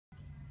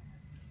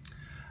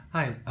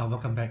Hi,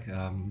 welcome back.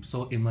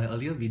 So in my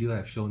earlier video,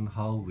 I've shown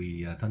how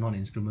we turn on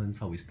instruments,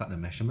 how we start the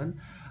measurement.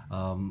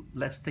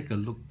 Let's take a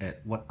look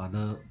at what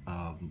other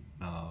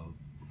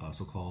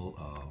so-called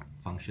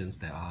functions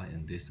there are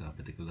in this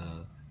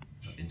particular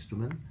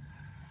instrument.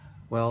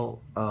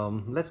 Well,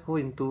 let's go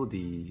into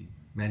the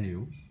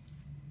menu.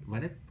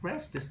 When I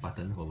press this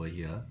button over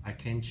here, I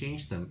can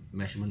change the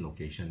measurement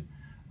location.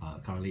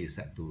 Currently it's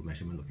set to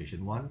measurement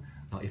location 1.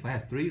 Now if I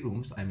have 3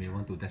 rooms, I may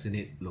want to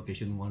designate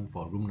location 1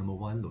 for room number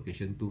 1,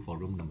 location 2 for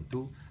room number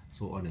 2,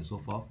 so on and so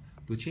forth.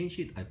 To change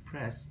it, I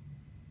press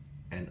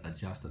and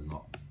adjust the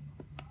knob.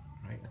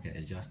 Right? I can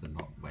adjust the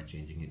knob by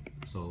changing it.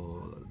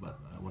 So, but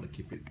I want to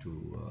keep it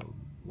to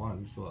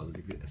 1, so I'll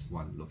leave it as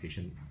 1,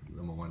 location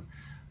number 1.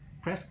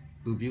 Press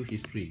to view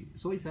history.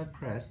 So if I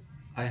press,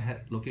 I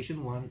had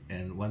location 1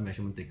 and 1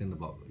 measurement taken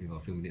about a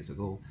few minutes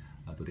ago.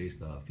 Today is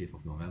the 5th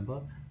of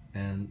November,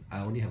 and I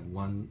only have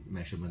 1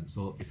 measurement.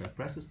 So if I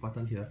press this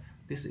button here,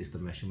 this is the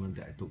measurement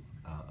that I took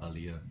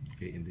earlier,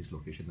 okay, in this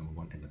location number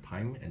 1, and the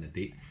time and the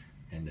date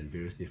and the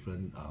various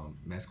different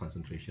mass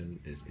concentration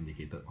is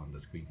indicated on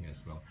the screen here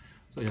as well.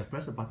 So if I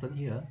press a button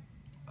here,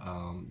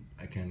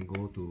 I can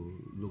go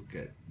to look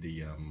at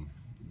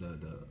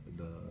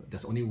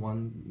there's only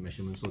 1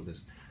 measurement, so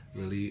there's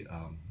really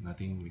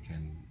nothing we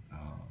can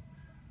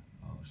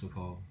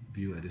so-called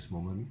view at this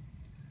moment.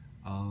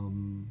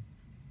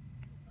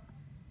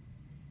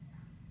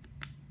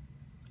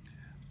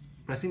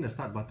 Pressing the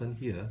start button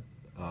here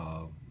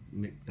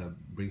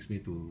brings me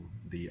to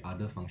the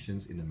other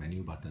functions in the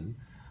menu button.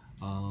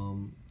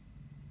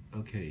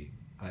 Okay,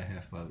 I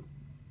have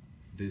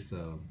this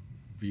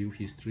view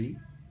history.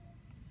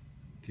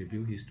 Okay,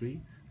 view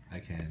history. I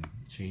can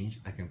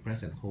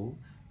press and hold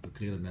to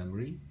clear the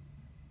memory.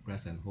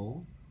 Press and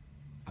hold.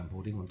 I'm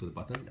holding onto the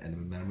button and the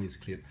memory is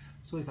cleared.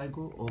 So if I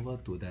go over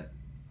to that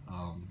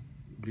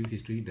view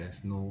history,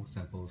 there's no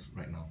samples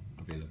right now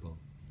available.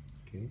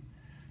 Okay,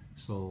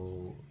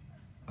 so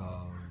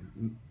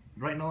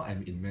right now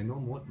I'm in manual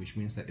mode, which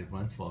means that it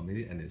runs for a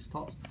minute and it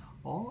stops,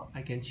 or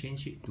I can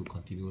change it to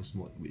continuous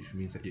mode, which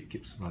means that it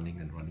keeps running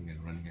and running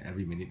and running, and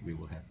every minute we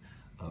will have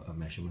a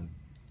measurement.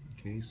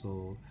 Okay,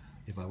 so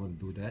if I want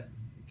to do that,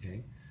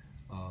 okay,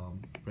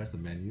 press the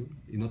menu.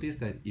 You notice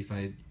that if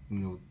I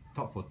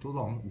talk for too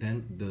long,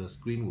 then the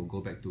screen will go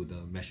back to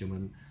the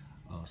measurement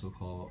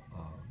so-called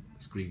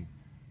screen.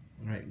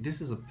 Right,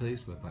 this is a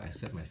place where I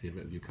set my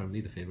favorite view.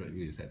 Currently the favorite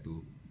view is set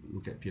to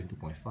look at PM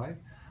 2.5.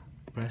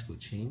 Press to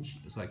change,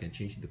 so I can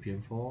change it to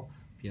PM4,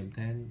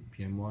 PM10,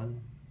 PM1,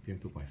 PM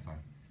 2.5.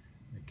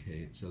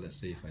 Okay, so let's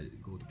say if I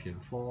go to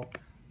PM4,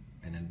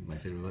 and then my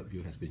favorite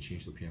view has been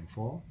changed to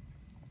PM4,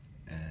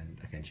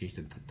 and I can change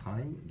the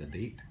time, the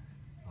date.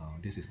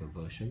 This is the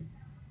version.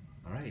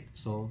 Alright,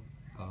 so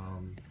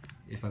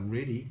if I'm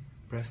ready,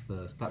 press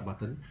the start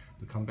button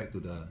to come back to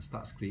the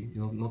start screen.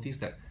 Notice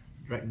that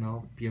right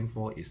now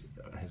PM4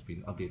 has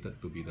been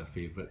updated to be the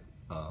favorite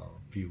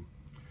view.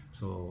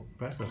 So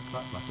press the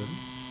start button.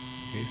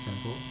 Okay,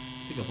 sample,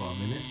 take about a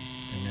minute,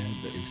 and then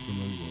the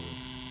instrument will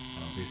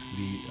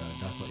basically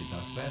does what it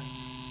does best,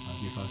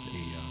 give us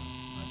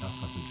a dust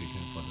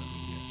concentration for the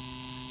room here.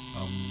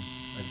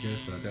 I guess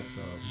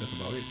that's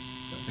about it.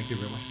 Thank you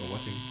very much for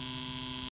watching.